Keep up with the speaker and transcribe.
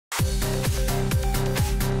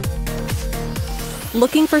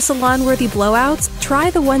Looking for salon-worthy blowouts?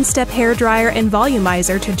 Try the One-Step Hairdryer and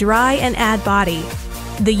Volumizer to dry and add body.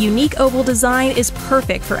 The unique oval design is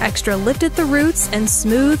perfect for extra lift at the roots and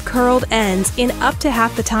smooth curled ends in up to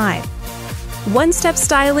half the time. One-step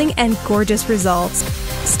styling and gorgeous results.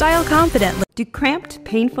 Style confidently. Do cramped,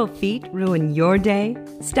 painful feet ruin your day?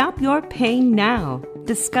 Stop your pain now.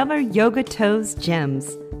 Discover Yoga Toes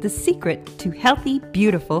Gems, the secret to healthy,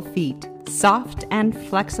 beautiful feet. Soft and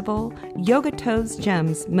flexible, Yoga Toes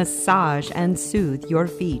Gems massage and soothe your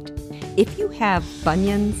feet. If you have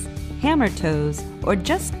bunions, hammer toes, or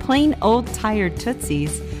just plain old tired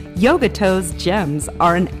tootsies, Yoga Toes Gems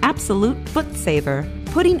are an absolute foot saver.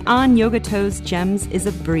 Putting on Yoga Toes Gems is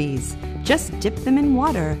a breeze. Just dip them in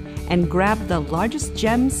water and grab the largest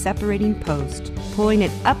gem separating post, pulling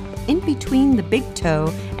it up in between the big toe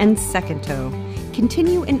and second toe.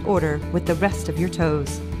 Continue in order with the rest of your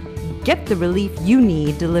toes. Get the relief you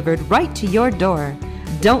need delivered right to your door.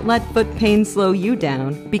 Don't let foot pain slow you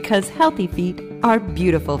down, because healthy feet are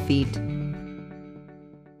beautiful feet.